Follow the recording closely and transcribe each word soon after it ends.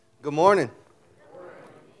Good morning.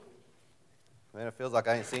 Man, it feels like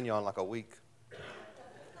I ain't seen you in like a week.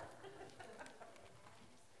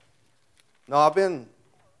 No, I've been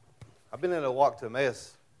in a walk to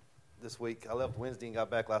Emmaus this week. I left Wednesday and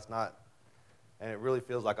got back last night, and it really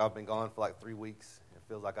feels like I've been gone for like 3 weeks. It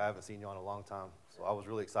feels like I haven't seen you in a long time. So I was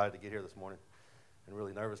really excited to get here this morning and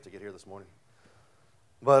really nervous to get here this morning.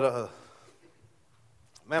 But,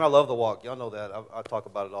 man, I love the walk. Y'all know that. I talk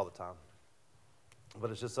about it all the time. But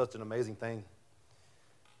it's just such an amazing thing.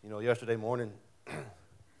 You know, yesterday morning,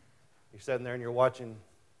 you're sitting there and you're watching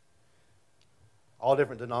all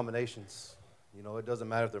different denominations. You know, it doesn't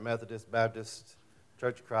matter if they're Methodist, Baptist,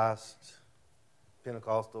 Church of Christ,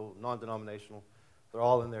 Pentecostal, non-denominational. They're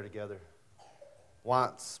all in there together.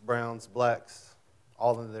 Whites, browns, blacks,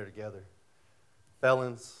 all in there together.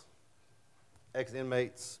 Felons,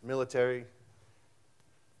 ex-inmates, military,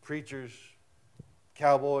 preachers,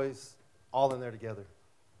 cowboys, all in there together.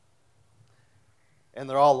 And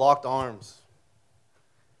they're all locked arms.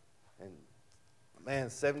 And, man,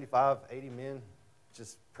 75, 80 men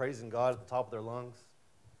just praising God at the top of their lungs.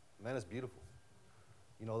 Man, it's beautiful.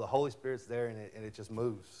 You know, the Holy Spirit's there, and it just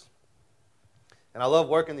moves. And I love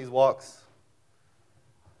working these walks.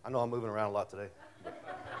 I know I'm moving around a lot today.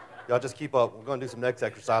 Y'all just keep up. We're going to do some next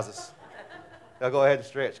exercises. Y'all go ahead and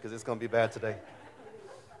stretch because it's going to be bad today.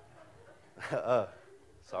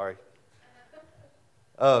 Sorry.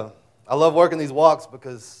 I love working these walks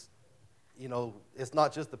because, you know, it's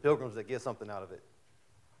not just the pilgrims that get something out of it.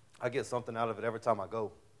 I get something out of it every time I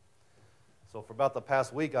go. So for about the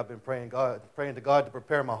past week, I've been praying to God to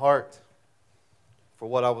prepare my heart for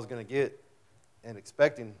what I was going to get and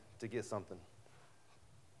expecting to get something.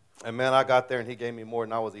 And, man, I got there, and he gave me more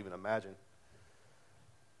than I was even imagining.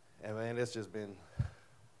 And, man, it's just been,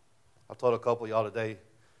 I told a couple of y'all today,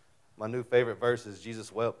 my new favorite verse is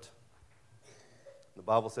Jesus wept. The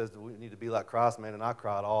Bible says that we need to be like Christ, man, and I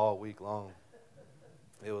cried all week long.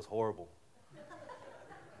 It was horrible.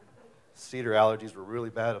 Cedar allergies were really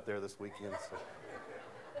bad up there this weekend. So.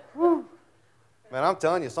 Whew. Man, I'm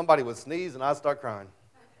telling you, somebody would sneeze and I'd start crying.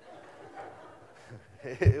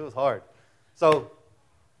 It was hard. So,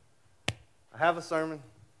 I had a sermon.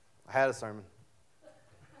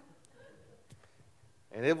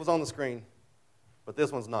 And it was on the screen, but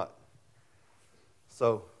this one's not.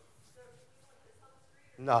 So,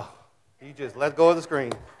 no, you just let go of the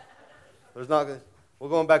screen. We're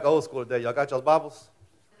going back old school today. Y'all got y'all's Bibles?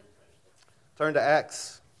 Turn to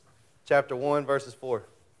Acts chapter 1, verses 4.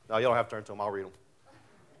 No, you don't have to turn to them. I'll read them.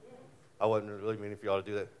 I wasn't really meaning for y'all to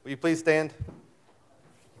do that. Will you please stand?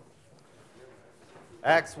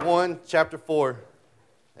 Acts 1, chapter 4.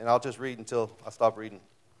 And I'll just read until I stop reading.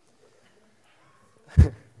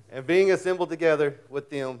 And being assembled together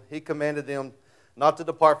with them, he commanded them not to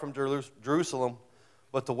depart from Jerusalem,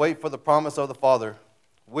 but to wait for the promise of the Father,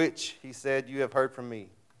 which, he said, you have heard from me.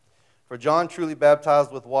 For John truly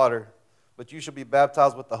baptized with water, but you shall be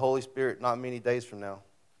baptized with the Holy Spirit not many days from now.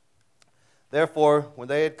 Therefore, when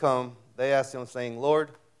they had come, they asked him, saying,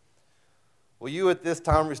 Lord, will you at this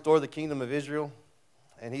time restore the kingdom of Israel?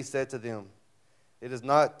 And he said to them, it is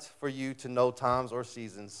not for you to know times or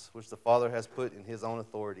seasons which the Father has put in his own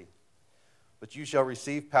authority, but you shall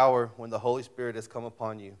receive power when the Holy Spirit has come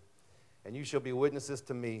upon you. And you shall be witnesses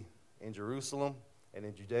to me in Jerusalem and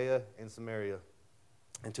in Judea and Samaria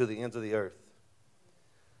and to the ends of the earth.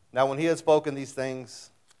 Now when he had spoken these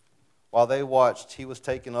things, while they watched, he was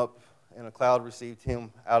taken up, and a cloud received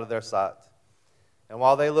him out of their sight. And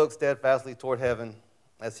while they looked steadfastly toward heaven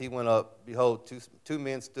as he went up, behold, two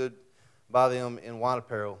men stood by them in white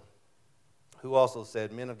apparel, who also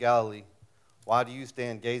said, Men of Galilee, why do you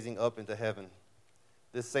stand gazing up into heaven?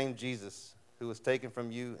 This same Jesus, who was taken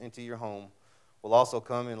from you into your home, will also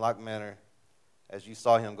come in like manner as you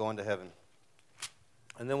saw him go into heaven.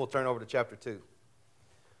 And then we'll turn over to chapter 2.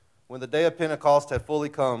 When the day of Pentecost had fully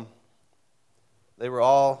come, they were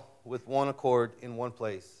all with one accord in one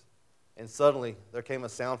place. And suddenly there came a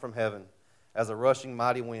sound from heaven as a rushing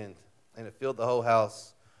mighty wind, and it filled the whole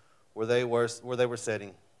house where they were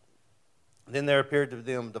sitting. Then there appeared to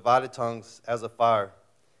them divided tongues as of fire,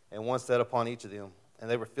 and one sat upon each of them. And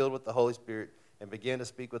they were filled with the Holy Spirit and began to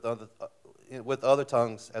speak with other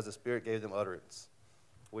tongues as the Spirit gave them utterance.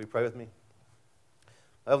 Will you pray with me?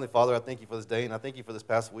 Heavenly Father, I thank you for this day, and I thank you for this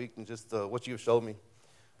past week and just what you have showed me.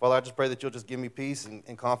 Father, I just pray that you'll just give me peace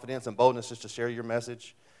and confidence and boldness just to share your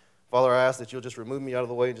message. Father, I ask that you'll just remove me out of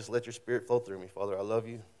the way and just let your Spirit flow through me. Father, I love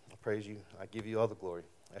you. I praise you. I give you all the glory.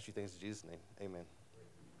 I ask you things in Jesus' name. Amen.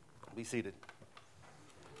 Be seated.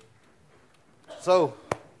 So,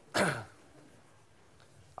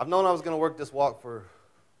 I've known I was going to work this walk for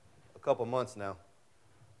a couple months now.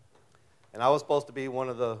 And I was supposed to be one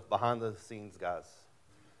of the behind-the-scenes guys.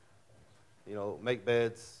 You know, make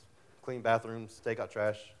beds, clean bathrooms, take out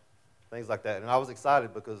trash, things like that. And I was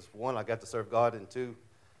excited because, one, I got to serve God, and two,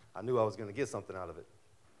 I knew I was going to get something out of it.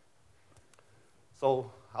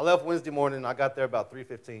 So I left Wednesday morning. I got there about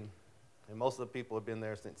 3:15, and most of the people had been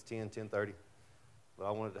there since 10:30. But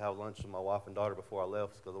I wanted to have lunch with my wife and daughter before I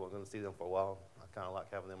left because I wasn't going to see them for a while. I kind of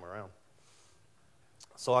like having them around.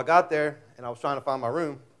 So I got there, and I was trying to find my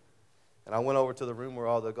room, and I went over to the room where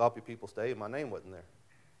all the Agape people stay, and my name wasn't there.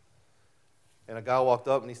 And a guy walked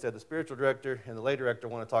up, and he said, the spiritual director and the lay director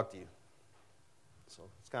want to talk to you. So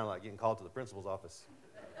it's kind of like getting called to the principal's office.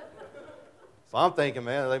 So I'm thinking,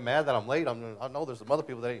 man, are they mad that I'm late? I know there's some other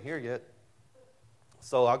people that ain't here yet.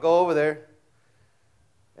 So I go over there,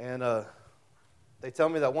 and they tell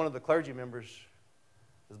me that one of the clergy members,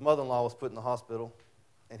 his mother-in-law was put in the hospital,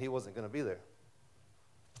 and he wasn't going to be there.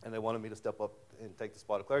 And they wanted me to step up and take the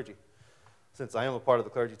spot of clergy. Since I am a part of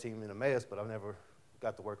the clergy team in Emmaus, but I've never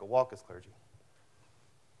got to work a walk as clergy.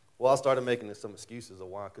 Well, I started making some excuses of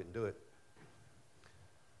why I couldn't do it.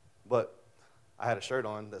 But I had a shirt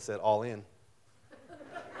on that said all in.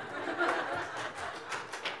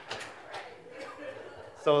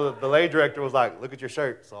 So the lay director was like, look at your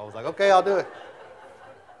shirt. So I was like, okay, I'll do it.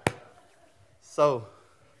 So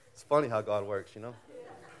it's funny how God works, you know.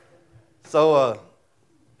 So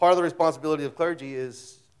part of the responsibility of clergy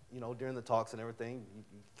is, you know, during the talks and everything, you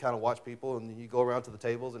kind of watch people, and you go around to the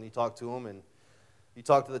tables and you talk to them, and you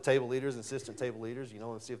talk to the table leaders and assistant table leaders, you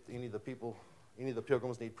know, and see if any of the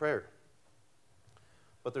pilgrims need prayer.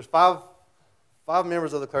 But there's five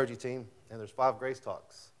members of the clergy team, and there's 5 grace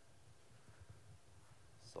talks.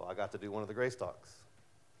 So I got to do one of the grace talks.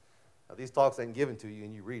 Now, these talks ain't given to you,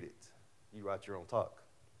 and you read it. You write your own talk.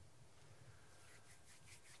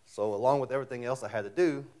 So along with everything else I had to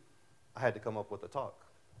do, I had to come up with a talk.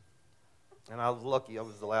 And I was lucky. I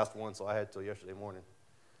was the last one, so I had till yesterday morning.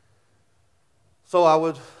 So I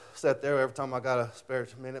would sit there every time I got a spare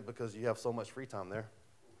minute because you have so much free time there.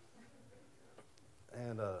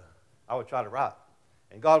 And I would try to write.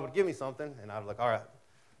 And God would give me something, and I'd be like, all right.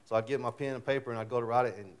 So I'd get my pen and paper, and I'd go to write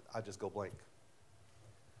it, and I'd just go blank.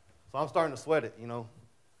 So I'm starting to sweat it, you know.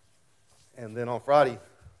 And then on Friday,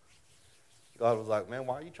 God was like, man,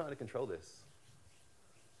 why are you trying to control this?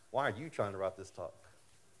 Why are you trying to write this talk?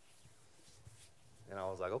 And I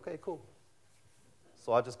was like, okay, cool.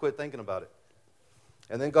 So I just quit thinking about it.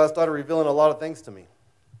 And then God started revealing a lot of things to me.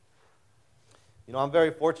 You know, I'm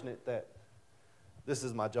very fortunate that this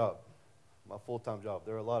is my job, my full-time job.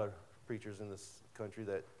 There are a lot of preachers in this country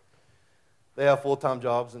that they have full-time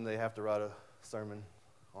jobs and they have to write a sermon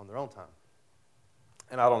on their own time.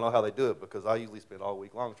 And I don't know how they do it because I usually spend all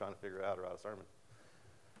week long trying to figure out how to write a sermon.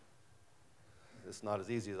 It's not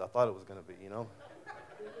as easy as I thought it was going to be, you know.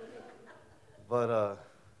 But,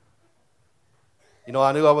 you know,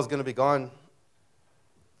 I knew I was going to be gone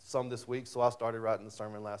some this week, so I started writing the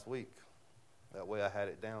sermon last week. That way I had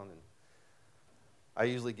it down. And I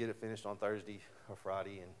usually get it finished on Thursday or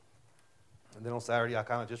Friday, and then on Saturday I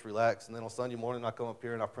kind of just relax, and then on Sunday morning I come up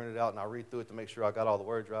here and I print it out and I read through it to make sure I got all the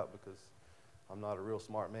words right because I'm not a real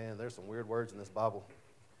smart man. There's some weird words in this Bible.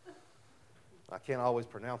 I can't always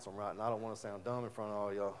pronounce them right, and I don't want to sound dumb in front of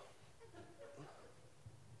all y'all.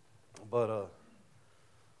 But,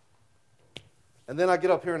 and then I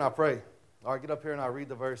get up here and I pray. Or I get up here and I read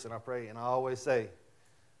the verse and I pray, and I always say,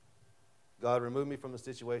 God, remove me from the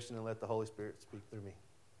situation and let the Holy Spirit speak through me.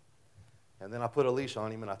 And then I put a leash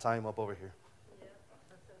on him and I tie him up over here.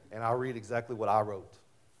 And I read exactly what I wrote.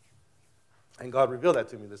 And God revealed that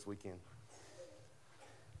to me this weekend.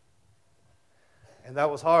 And that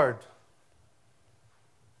was hard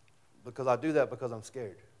because I do that because I'm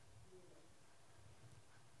scared.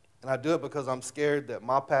 And I do it because I'm scared that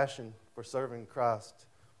my passion for serving Christ,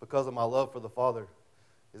 because of my love for the Father,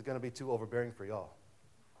 is going to be too overbearing for y'all.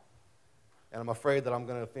 And I'm afraid that I'm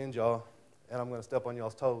going to offend y'all and I'm going to step on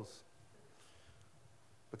y'all's toes.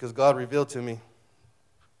 Because God revealed to me,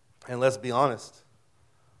 and let's be honest,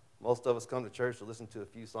 most of us come to church to listen to a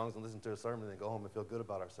few songs and listen to a sermon and go home and feel good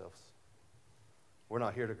about ourselves. We're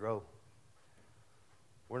not here to grow.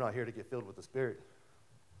 We're not here to get filled with the Spirit.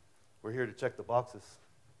 We're here to check the boxes.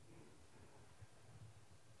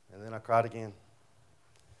 And then I cried again.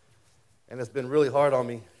 And it's been really hard on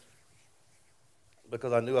me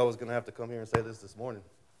because I knew I was going to have to come here and say this morning.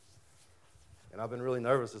 And I've been really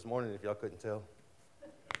nervous this morning, if y'all couldn't tell.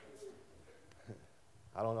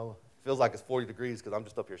 I don't know. It feels like it's 40 degrees because I'm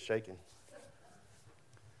just up here shaking.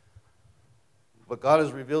 But God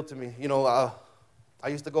has revealed to me, you know, I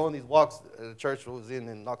used to go on these walks at a church I was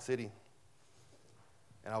in Knox City.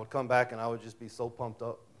 And I would come back and I would just be so pumped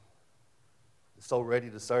up. so ready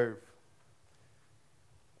to serve.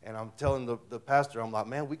 And I'm telling the pastor, I'm like,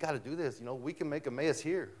 man, we got to do this. You know, we can make Emmaus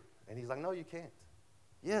here. And he's like, no, you can't.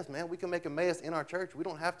 Yes, man, we can make Emmaus in our church. We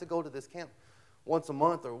don't have to go to this camp once a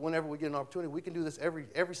month or whenever we get an opportunity. We can do this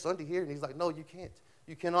every Sunday here. And he's like, no, you can't.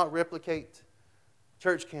 You cannot replicate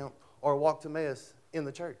church camp or walk to Emmaus in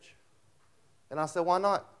the church. And I said, why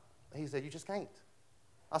not? And he said, you just can't.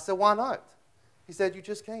 I said, why not? He said, you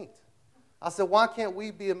just can't. I said, why can't we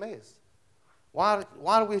be Emmaus? Why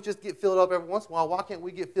do we just get filled up every once in a while? Why can't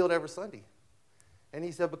we get filled every Sunday? And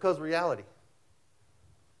he said, because reality.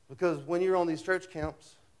 Because when you're on these church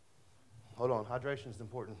camps, hold on, hydration is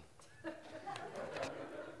important.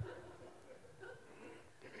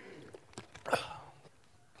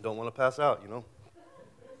 Don't want to pass out, you know.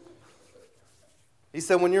 He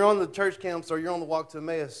said, when you're on the church camps or you're on the walk to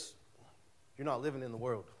Emmaus, you're not living in the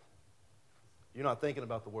world. You're not thinking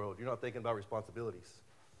about the world. You're not thinking about responsibilities.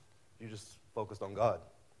 You're just focused on God.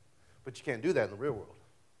 But you can't do that in the real world.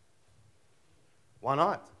 Why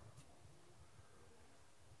not?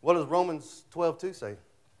 What does Romans 12:2 say?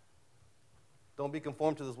 Don't be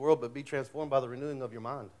conformed to this world, but be transformed by the renewing of your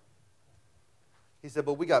mind. He said,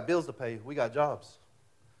 but we got bills to pay. We got jobs.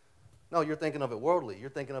 No, you're thinking of it worldly. You're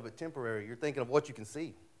thinking of it temporary. You're thinking of what you can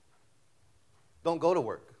see. Don't go to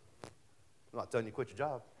work. I'm not telling you to quit your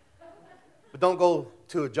job. But don't go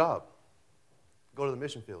to a job. Go to the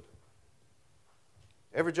mission field.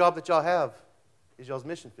 Every job that y'all have is y'all's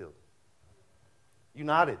mission field.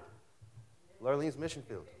 United. Lurlene's mission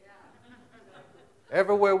field.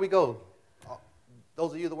 Everywhere we go,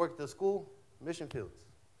 those of you that work at the school, mission fields.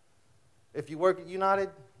 If you work at United,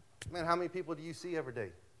 man, how many people do you see every day?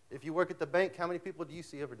 If you work at the bank, how many people do you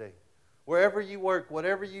see every day? Wherever you work,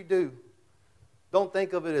 whatever you do, don't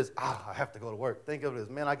think of it as, I have to go to work. Think of it as,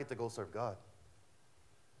 man, I get to go serve God.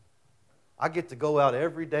 I get to go out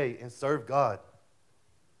every day and serve God.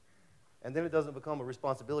 And then it doesn't become a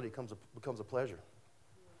responsibility. It becomes a pleasure.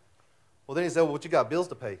 Well, then he said, well, but you got bills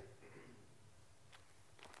to pay.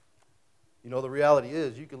 You know, the reality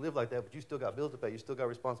is you can live like that, but you still got bills to pay. You still got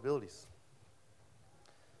responsibilities.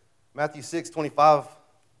 Matthew 6:25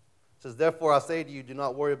 says, therefore I say to you, do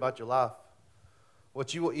not worry about your life,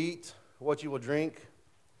 what you will eat, what you will drink,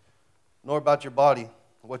 nor about your body,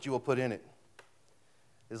 what you will put in it.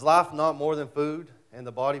 Is life not more than food, and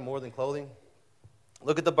the body more than clothing?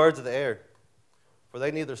 Look at the birds of the air, for they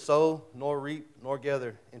neither sow, nor reap, nor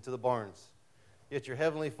gather into the barns. Yet your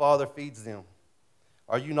heavenly Father feeds them.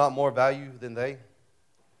 Are you not more value than they?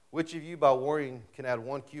 Which of you by worrying can add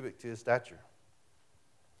 1 cubit to his stature?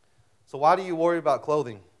 So why do you worry about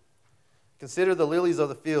clothing? Consider the lilies of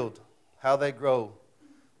the field, how they grow.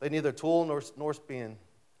 They neither toil nor spin.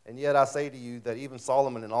 And yet I say to you that even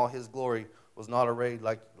Solomon in all his glory was not arrayed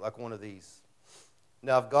like one of these.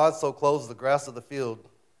 Now if God so clothes the grass of the field,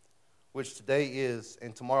 which today is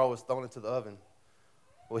and tomorrow is thrown into the oven,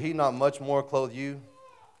 will he not much more clothe you,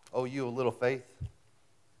 O you of little faith?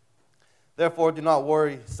 Therefore do not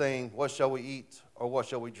worry, saying, what shall we eat, or what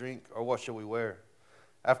shall we drink, or what shall we wear?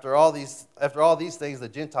 After all these things the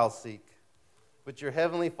Gentiles seek. But your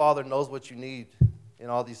heavenly Father knows what you need in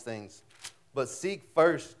all these things. But seek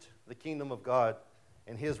first the kingdom of God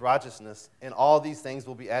and his righteousness, and all these things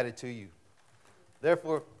will be added to you.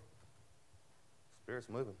 Therefore, Spirit's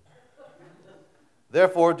moving.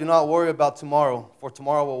 Therefore, do not worry about tomorrow, for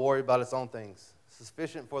tomorrow will worry about its own things.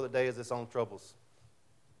 Sufficient for the day is its own troubles.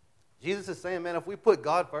 Jesus is saying, man, if we put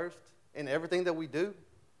God first in everything that we do,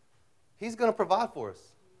 he's going to provide for us.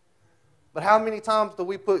 But how many times do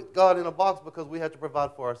we put God in a box because we have to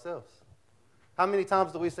provide for ourselves? How many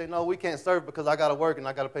times do we say, no, we can't serve because I got to work and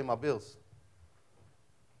I got to pay my bills?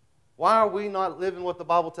 Why are we not living what the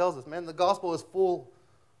Bible tells us? Man, the gospel is full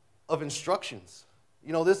of instructions.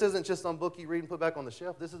 You know, this isn't just some book you read and put back on the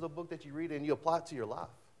shelf. This is a book that you read and you apply it to your life.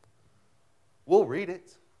 We'll read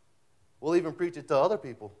it. We'll even preach it to other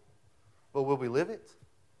people. But will we live it?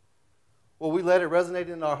 Will we let it resonate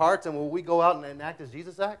in our hearts, and will we go out and act as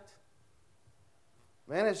Jesus acted?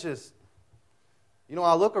 Man, it's just, you know,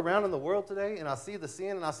 I look around in the world today and I see the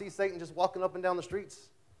sin and I see Satan just walking up and down the streets.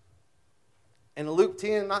 And in Luke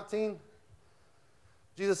 10:19,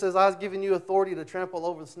 Jesus says, I've given you authority to trample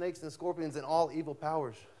over the snakes and scorpions and all evil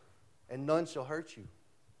powers, and none shall hurt you.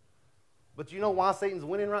 But do you know why Satan's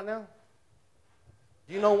winning right now?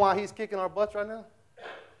 Do you know why he's kicking our butts right now?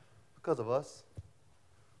 Because of us.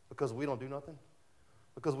 Because we don't do nothing.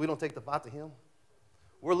 Because we don't take the fight to him.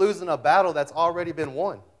 We're losing a battle that's already been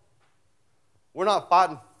won. We're not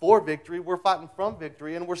fighting for victory. We're fighting from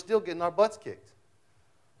victory, and we're still getting our butts kicked.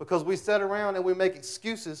 Because we sit around and we make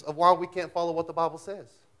excuses of why we can't follow what the Bible says.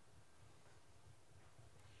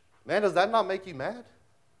 Man, does that not make you mad?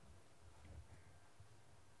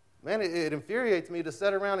 Man, it infuriates me to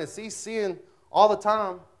sit around and see sin all the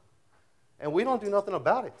time, and we don't do nothing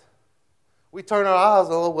about it. We turn our eyes,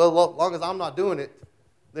 oh, well, as long as I'm not doing it,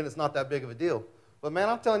 then it's not that big of a deal. But man,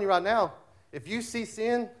 I'm telling you right now, if you see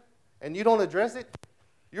sin and you don't address it,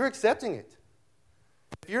 you're accepting it.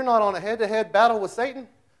 If you're not on a head-to-head battle with Satan,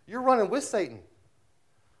 you're running with Satan.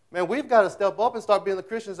 Man, we've got to step up and start being the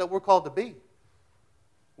Christians that we're called to be.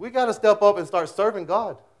 We've got to step up and start serving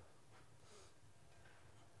God.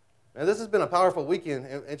 And this has been a powerful weekend,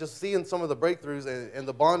 and just seeing some of the breakthroughs and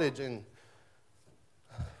the bondage. And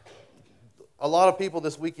a lot of people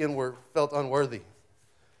this weekend felt unworthy.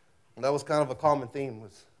 And that was kind of a common theme,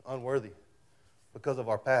 was unworthy because of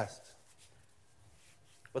our past.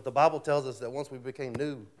 But the Bible tells us that once we became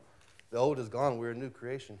new, the old is gone, we're a new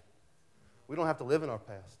creation. We don't have to live in our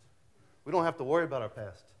past. We don't have to worry about our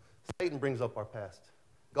past. Satan brings up our past.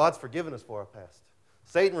 God's forgiven us for our past.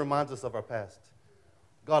 Satan reminds us of our past.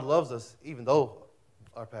 God loves us even though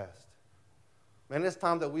our past. Man, it's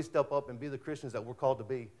time that we step up and be the Christians that we're called to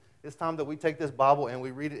be. It's time that we take this Bible and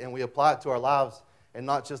we read it and we apply it to our lives, and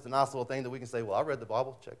not just a nice little thing that we can say, well, I read the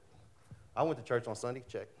Bible, check. I went to church on Sunday,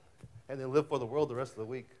 check. And then live for the world the rest of the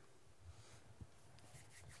week.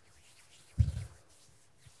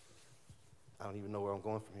 I don't even know where I'm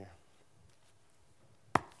going from here.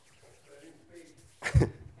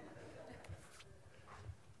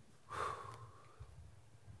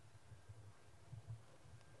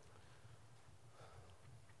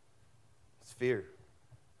 It's fear.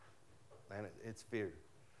 Man, it's fear.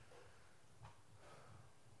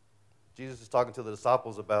 Jesus is talking to the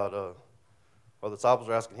disciples about, the disciples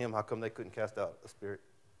are asking him how come they couldn't cast out a spirit.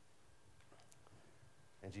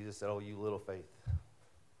 And Jesus said, oh, you little faith.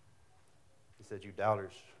 He said, you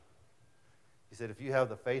doubters. He said, if you have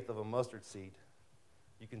the faith of a mustard seed,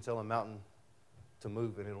 you can tell a mountain to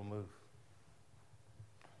move and it'll move.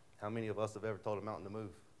 How many of us have ever told a mountain to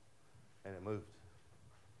move and it moved?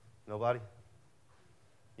 Nobody?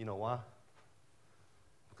 You know why?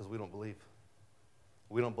 Because we don't believe.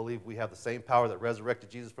 We don't believe we have the same power that resurrected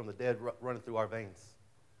Jesus from the dead running through our veins.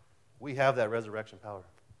 We have that resurrection power.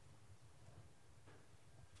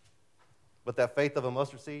 But that faith of a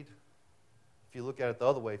mustard seed, if you look at it the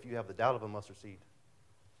other way, if you have the doubt of a mustard seed,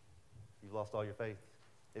 you've lost all your faith.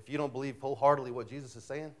 If you don't believe wholeheartedly what Jesus is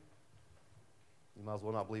saying, you might as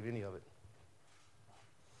well not believe any of it.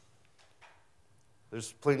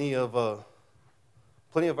 There's plenty of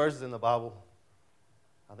verses in the Bible,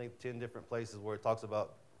 I think 10 different places where it talks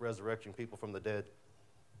about resurrecting people from the dead.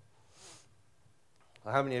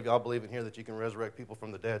 How many of y'all believe in here that you can resurrect people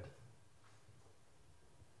from the dead?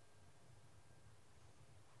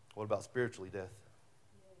 What about spiritually death?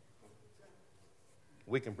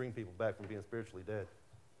 We can bring people back from being spiritually dead.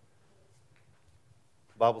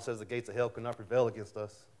 The Bible says the gates of hell cannot prevail against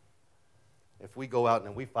us. If we go out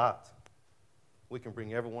and we fight, we can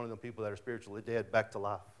bring every one of the people that are spiritually dead back to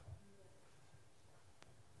life.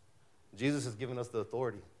 Jesus has given us the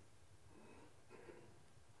authority.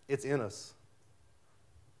 It's in us.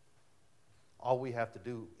 All we have to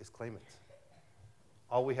do is claim it.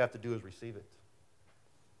 All we have to do is receive it.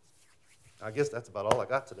 I guess that's about all I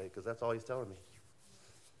got today, because that's all he's telling me.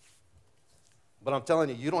 But I'm telling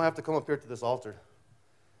you, you don't have to come up here to this altar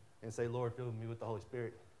and say, Lord, fill me with the Holy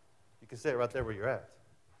Spirit. You can say it right there where you're at.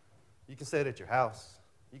 You can say it at your house.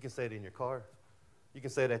 You can say it in your car. You can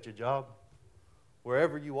say it at your job.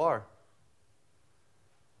 Wherever you are,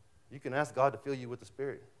 you can ask God to fill you with the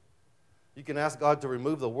Spirit. You can ask God to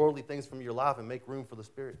remove the worldly things from your life and make room for the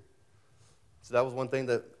Spirit. So that was one thing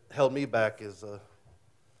that held me back is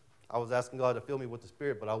I was asking God to fill me with the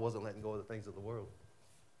Spirit, but I wasn't letting go of the things of the world.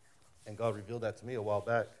 And God revealed that to me a while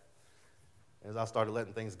back. And as I started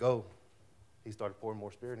letting things go, he started pouring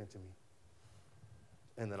more Spirit into me.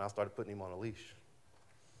 And then I started putting him on a leash.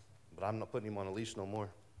 But I'm not putting him on a leash no more.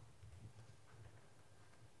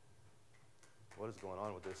 What is going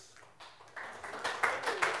on with this?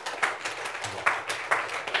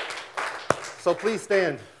 So please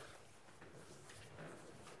stand.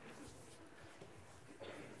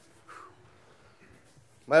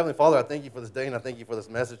 My Heavenly Father, I thank you for this day, and I thank you for this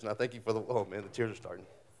message, and I thank you for the, oh man, the tears are starting.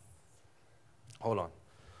 Hold on.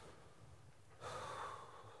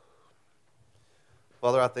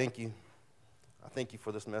 Father, I thank you. I thank you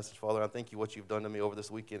for this message, Father. I thank you what you've done to me over this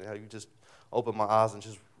weekend and how you just opened my eyes and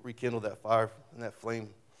just rekindled that fire and that flame.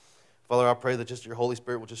 Father, I pray that just your Holy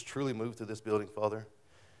Spirit will just truly move through this building, Father.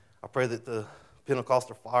 I pray that the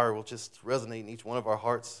Pentecostal fire will just resonate in each one of our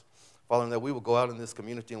hearts, Father, and that we will go out in this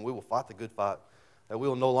community and we will fight the good fight, that we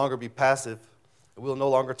will no longer be passive, that we'll no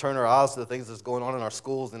longer turn our eyes to the things that's going on in our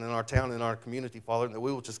schools and in our town and in our community, Father, and that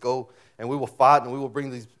we will just go and we will fight and we will bring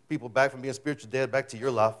these people back from being spiritually dead back to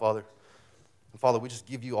your life, Father. And Father, we just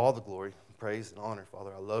give you all the glory, praise, and honor,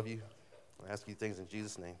 Father. I love you. I ask you things in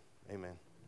Jesus' name. Amen.